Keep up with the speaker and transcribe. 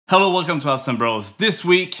Hello, welcome to LCBOs. This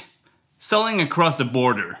week, selling across the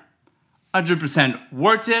border. 100%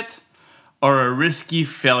 worth it or a risky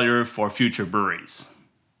failure for future breweries?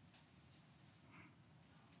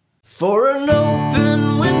 For an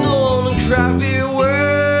open window on a crafty world,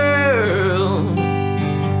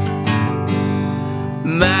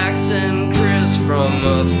 Max and Chris from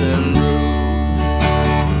Ups and Rows.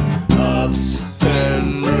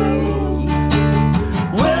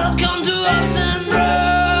 Welcome to Ups and Rows.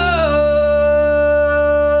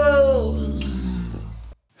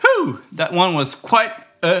 Whew, that one was quite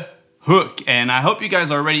a hook, and I hope you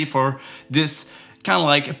guys are ready for this kind of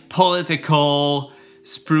like political,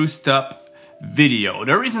 spruced up video.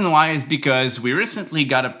 The reason why is because we recently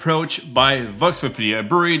got approached by Vox Populi, a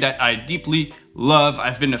brewery that I deeply love.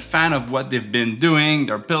 I've been a fan of what they've been doing.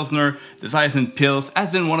 Their Pilsner, the Saison Pils,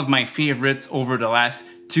 has been one of my favorites over the last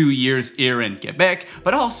 2 years here in Quebec.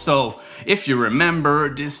 But also, if you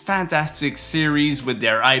remember this fantastic series with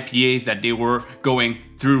their IPAs that they were going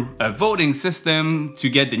through a voting system to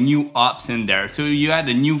get the new hops in there. So you had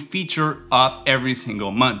a new feature hop every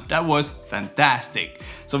single month. That was fantastic.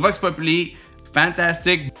 So Vox Populi,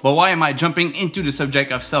 fantastic. But why am I jumping into the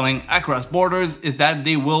subject of selling across borders is that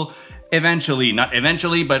they will eventually, not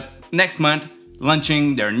eventually, but next month,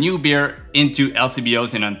 launching their new beer into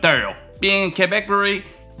LCBOs in Ontario. Being a Quebec brewery,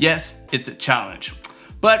 yes, it's a challenge.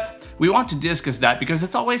 But we want to discuss that because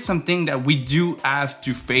it's always something that we do have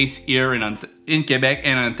to face here in Quebec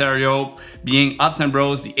and Ontario, being Ups and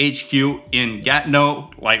Bros, the HQ in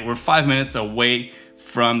Gatineau, like we're 5 minutes away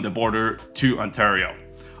from the border to Ontario.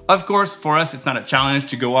 Of course, for us, it's not a challenge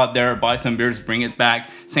to go out there, buy some beers, bring it back.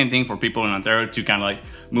 Same thing for people in Ontario to kind of like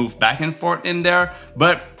move back and forth in there.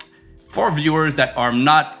 But for viewers that are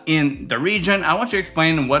not in the region, I want to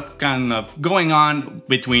explain what's kind of going on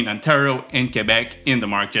between Ontario and Quebec in the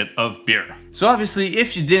market of beer. So obviously,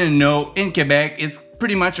 if you didn't know, in Quebec, it's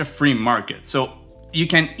pretty much a free market. So you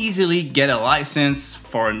can easily get a license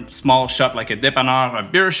for a small shop like a dépanneur, a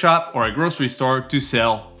beer shop, or a grocery store to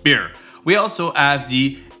sell beer. We also have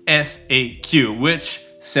the SAQ, which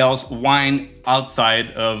sells wine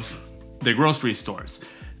outside of the grocery stores.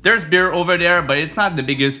 There's beer over there, but it's not the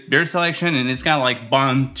biggest beer selection and it's kind of like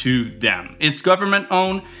bound to them. It's government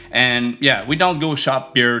owned and yeah, we don't go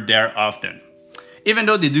shop beer there often. Even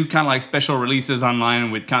though they do kind of like special releases online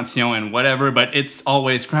with Cantillon and whatever, but it's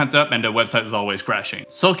always cramped up and the website is always crashing.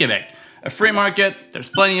 So Quebec, a free market, there's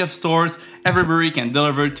plenty of stores, every brewery can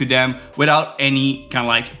deliver to them without any kind of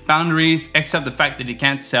like boundaries, except the fact that they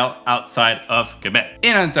can't sell outside of Quebec.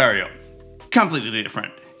 In Ontario, completely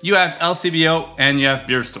different. You have LCBO and you have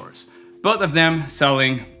beer stores, both of them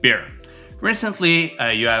selling beer. Recently,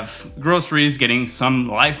 you have groceries getting some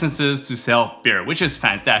licenses to sell beer, which is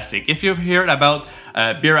fantastic. If you've heard about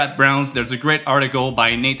Beer at Brown's, there's a great article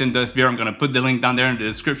by Nathan Does Beer. I'm gonna put the link down there in the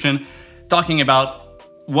description, talking about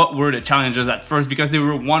what were the challenges at first because they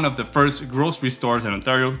were one of the first grocery stores in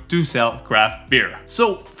Ontario to sell craft beer.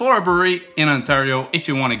 So for a brewery in Ontario, if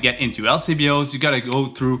you want to get into LCBOs, you gotta go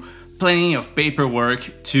through plenty of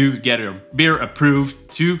paperwork to get your beer approved,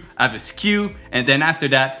 to have a SKU, and then after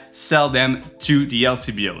that, sell them to the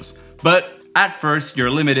LCBOs. But at first, you're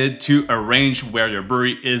limited to a range where your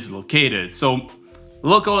brewery is located. So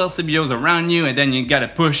local LCBOs around you, and then you gotta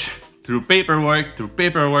push through paperwork to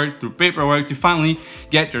finally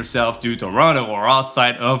get yourself to Toronto or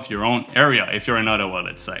outside of your own area, if you're in Ottawa,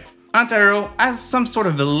 let's say. Ontario has some sort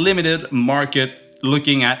of a limited market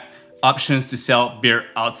looking at options to sell beer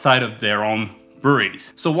outside of their own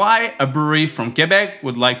breweries. So why a brewery from Quebec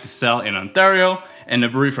would like to sell in Ontario and a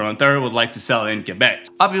brewery from Ontario would like to sell in Quebec?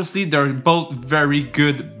 Obviously, they're both very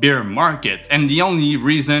good beer markets, and the only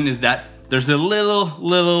reason is that there's a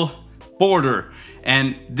little border,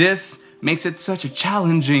 and this makes it such a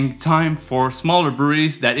challenging time for smaller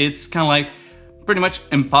breweries that it's kind of like pretty much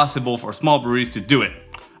impossible for small breweries to do it.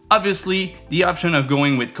 Obviously, the option of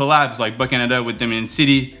going with collabs like Buck Canada with Dominion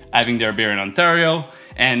City, having their beer in Ontario,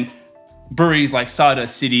 and breweries like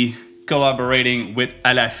Sawdust City collaborating with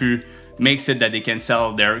À l'Affût makes it that they can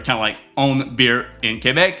sell their kind of like own beer in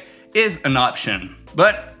Quebec is an option.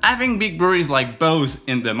 But having big breweries like Bose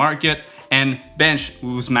in the market and Bench,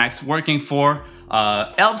 who's Max working for,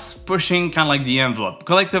 helps pushing kind of like the envelope.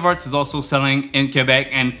 Collective Arts is also selling in Quebec,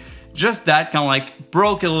 and just that kind of like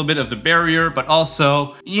broke a little bit of the barrier, but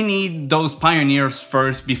also you need those pioneers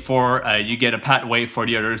first before you get a pathway for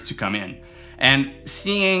the others to come in. And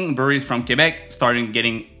seeing breweries from Quebec starting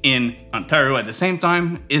getting in Ontario at the same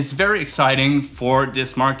time is very exciting for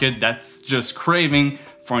this market that's just craving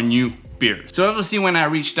for new beers. So obviously when I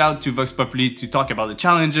reached out to Vox Populi to talk about the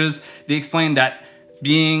challenges, they explained that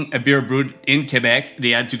being a beer brewed in Quebec, they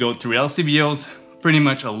had to go through LCBOs, pretty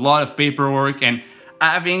much a lot of paperwork, and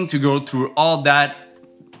having to go through all that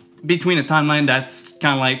between a timeline that's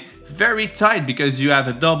kind of like very tight because you have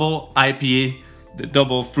a double IPA, the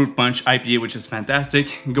double fruit punch IPA, which is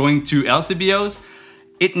fantastic. Going to LCBOs,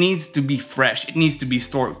 it needs to be fresh, it needs to be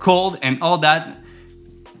stored cold, and all that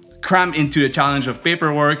crammed into a challenge of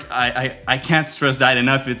paperwork. I can't stress that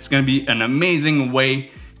enough. It's gonna be an amazing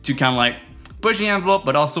way to kind of like push the envelope,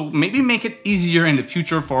 but also maybe make it easier in the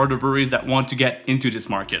future for other breweries that want to get into this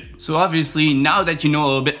market. So obviously, now that you know a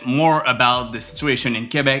little bit more about the situation in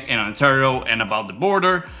Quebec and Ontario and about the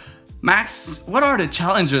border, Max, what are the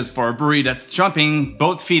challenges for a brewery that's jumping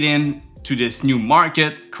both feet in to this new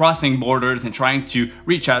market, crossing borders and trying to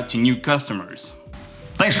reach out to new customers?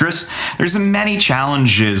 Thanks, Chris. There's many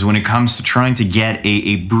challenges when it comes to trying to get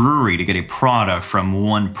a brewery to get a product from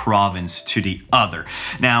one province to the other.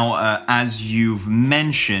 Now, as you've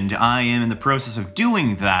mentioned, I am in the process of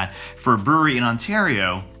doing that for a brewery in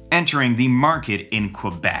Ontario entering the market in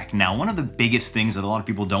Quebec. Now, one of the biggest things that a lot of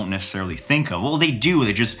people don't necessarily think of, well, they do,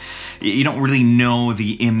 you don't really know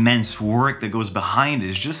the immense work that goes behind it.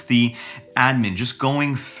 It's just the admin, just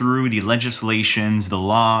going through the legislations, the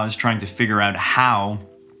laws, trying to figure out how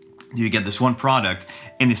you get this one product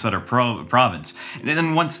in this other province. And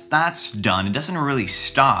then once that's done, it doesn't really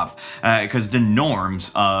stop because the norms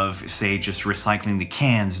of, say, just recycling the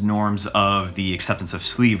cans, norms of the acceptance of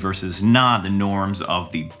sleeve versus not, the norms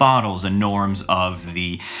of the bottles, the norms of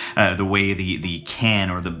the way the can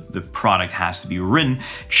or the product has to be written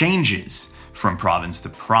changes from province to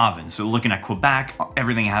province. So looking at Quebec,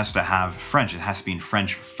 everything has to have French. It has to be in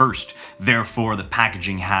French first. Therefore, the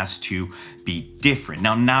packaging has to be different.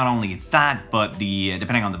 Now, not only that, but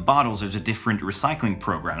depending on the bottles, there's a different recycling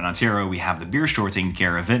program. In Ontario, we have the beer store taking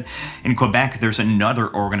care of it. In Quebec, there's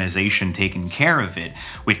another organization taking care of it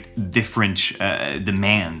with different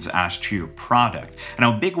demands as to your product. And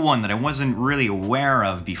a big one that I wasn't really aware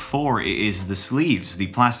of before is the sleeves, the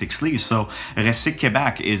plastic sleeves. So Recyc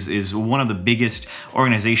Quebec is one of the biggest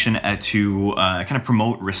organization to kind of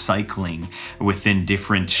promote recycling within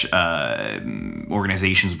different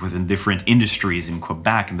organizations, within different industries in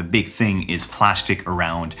Quebec, and the big thing is plastic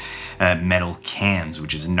around metal cans,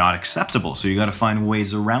 which is not acceptable. So you got to find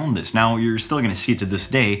ways around this. Now, you're still going to see it to this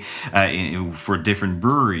day for different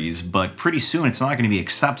breweries, but pretty soon it's not going to be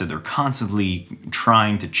accepted. They're constantly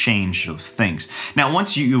trying to change those things. Now,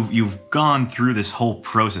 once you've gone through this whole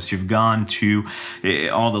process, you've gone to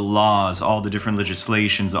all the laws, all the different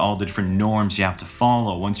legislations, all the different norms you have to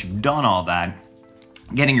follow. Once you've done all that,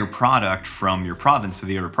 getting your product from your province to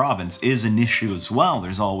the other province is an issue as well.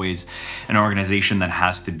 There's always an organization that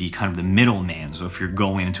has to be kind of the middleman. So if you're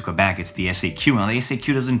going into Quebec, it's the SAQ. Now, the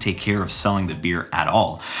SAQ doesn't take care of selling the beer at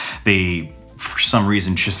all. They, for some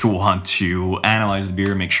reason, just want to analyze the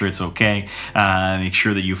beer, make sure it's okay, make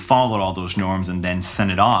sure that you followed all those norms and then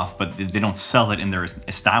send it off, but they don't sell it in their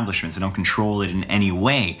establishments. They don't control it in any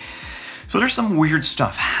way. So there's some weird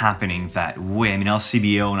stuff happening that way. I mean,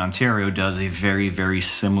 LCBO in Ontario does a very, very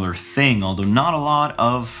similar thing, although not a lot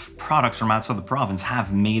of products from outside the province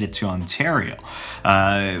have made it to Ontario.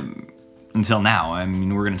 Until now. I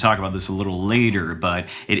mean, we're going to talk about this a little later, but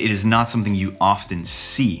it is not something you often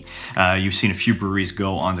see. You've seen a few breweries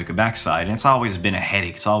go on the Quebec side, and it's always been a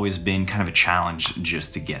headache. It's always been kind of a challenge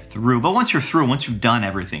just to get through. But once you're through, once you've done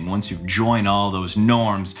everything, once you've joined all those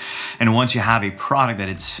norms, and once you have a product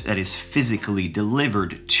that is physically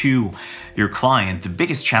delivered to your client, the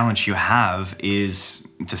biggest challenge you have is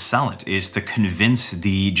to sell it, is to convince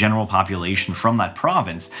the general population from that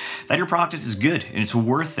province that your product is good and it's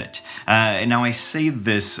worth it. And now I say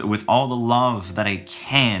this with all the love that I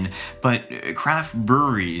can, but craft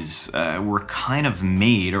breweries were kind of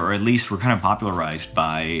made, or at least were kind of popularized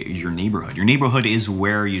by your neighborhood. Your neighborhood is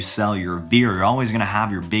where you sell your beer. You're always going to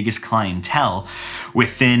have your biggest clientele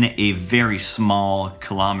within a very small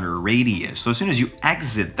kilometer radius. So as soon as you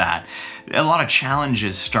exit that, a lot of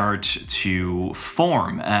challenges start to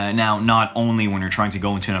form. Now, not only when you're trying to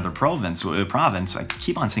go into another province, I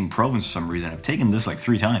keep on saying province for some reason. I've taken this like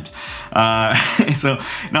 3 times. So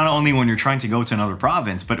not only when you're trying to go to another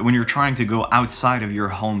province, but when you're trying to go outside of your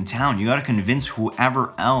hometown, you got to convince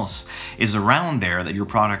whoever else is around there that your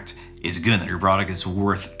product is good, that your product is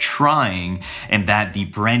worth trying, and that the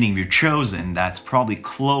branding you've chosen that's probably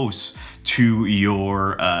close to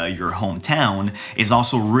your hometown is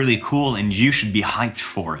also really cool, and you should be hyped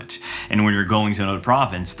for it. And when you're going to another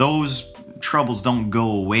province, those troubles don't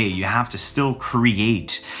go away. You have to still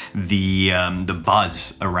create the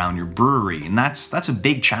buzz around your brewery, and that's a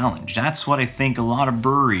big challenge. That's what I think a lot of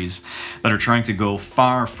breweries that are trying to go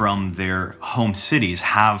far from their home cities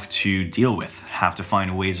have to deal with, have to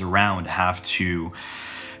find ways around, have to,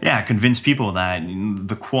 yeah, convince people that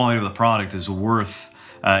the quality of the product is worth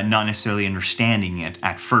not necessarily understanding it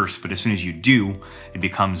at first, but as soon as you do, it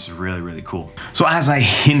becomes really, really cool. So as I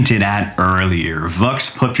hinted at earlier,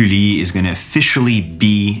 Vox Populi is going to officially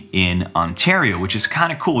be in Ontario, which is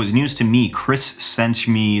kind of cool. It was news to me. Chris sent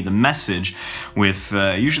me the message with,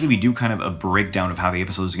 usually we do kind of a breakdown of how the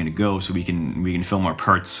episode is going to go so we can film our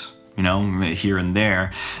parts, you know, here and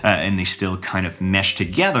there, and they still kind of mesh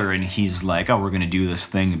together. And he's like, oh, we're going to do this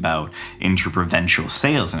thing about interprovincial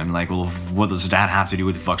sales. And I'm like, well, what does that have to do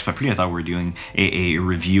with Vox Populi? I thought we were doing a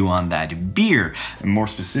review on that beer, and more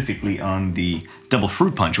specifically on the Double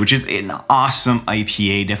Fruit Punch, which is an awesome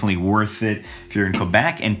IPA, definitely worth it if you're in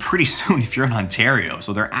Quebec, and pretty soon if you're in Ontario.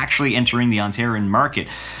 So they're actually entering the Ontarian market,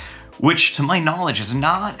 which to my knowledge has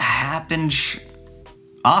not happened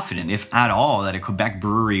often, if at all, that a Quebec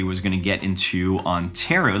brewery was going to get into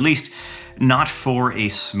Ontario, at least not for a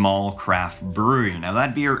small craft brewery. Now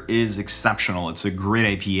that beer is exceptional. It's a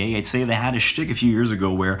great IPA. I'd say they had a shtick a few years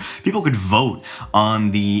ago where people could vote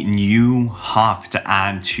on the new hop to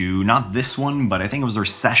add to, not this one, but I think it was their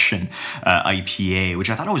Session IPA, which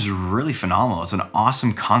I thought was really phenomenal. It's an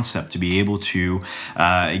awesome concept to be able to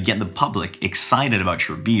get the public excited about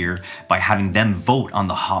your beer by having them vote on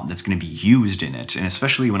the hop that's going to be used in it. And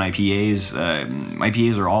especially when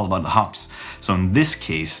IPAs are all about the hops. So in this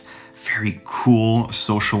case, very cool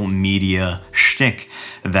social media shtick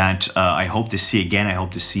that I hope to see again. I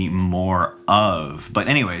hope to see more of. But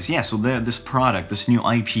anyways, yeah, so this product, this new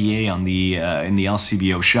IPA on the in the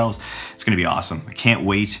LCBO shelves, it's going to be awesome. I can't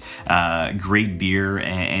wait. Great beer,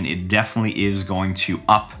 and it definitely is going to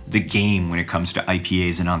up the game when it comes to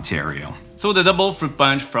IPAs in Ontario. So the Double Fruit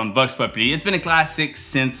Punch from Vox Populi, it's been a classic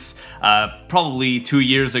since probably 2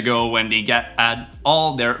 years ago when they had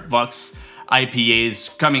all their Vox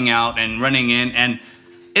IPAs coming out and running in, and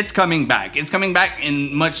it's coming back. It's coming back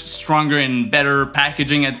in much stronger and better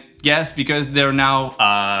packaging, I guess, because they're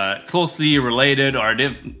now closely related, or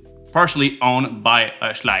they're partially owned by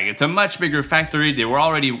Schlag. It's a much bigger factory. They were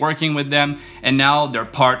already working with them, and now they're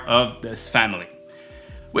part of this family,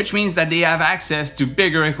 which means that they have access to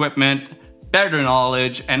bigger equipment, better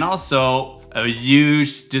knowledge, and also a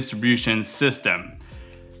huge distribution system.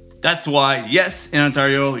 That's why, yes, in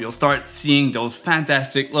Ontario, you'll start seeing those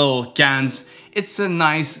fantastic little cans. It's a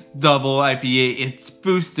nice double IPA. It's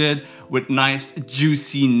boosted with nice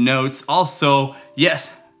juicy notes. Also,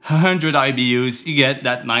 yes, 100 IBUs, you get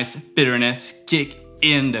that nice bitterness kick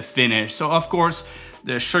in the finish. So of course,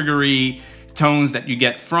 the sugary tones that you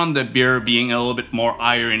get from the beer being a little bit more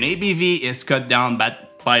higher in ABV is cut down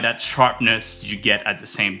by that sharpness you get at the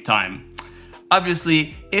same time.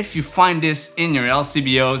 Obviously, if you find this in your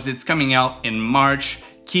LCBOs, it's coming out in March,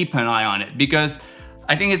 keep an eye on it, because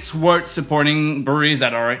I think it's worth supporting breweries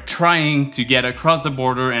that are trying to get across the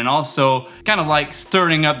border and also kind of like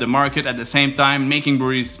stirring up the market at the same time, making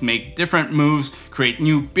breweries make different moves, create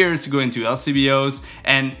new beers to go into LCBOs,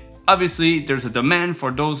 and obviously there's a demand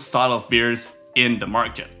for those style of beers in the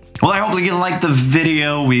market. Well, I hope you liked the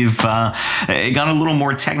video. We've gone a little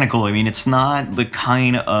more technical. I mean, it's not the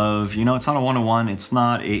kind of, you know, it's not a one-on-one. It's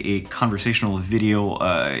not a conversational video.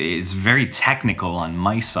 It's very technical on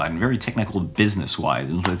my side and very technical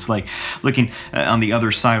business-wise. It's like looking on the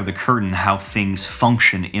other side of the curtain, how things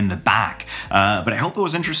function in the back. But I hope it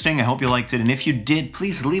was interesting. I hope you liked it. And if you did,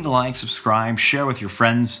 please leave a like, subscribe, share with your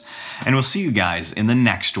friends, and we'll see you guys in the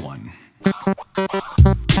next one.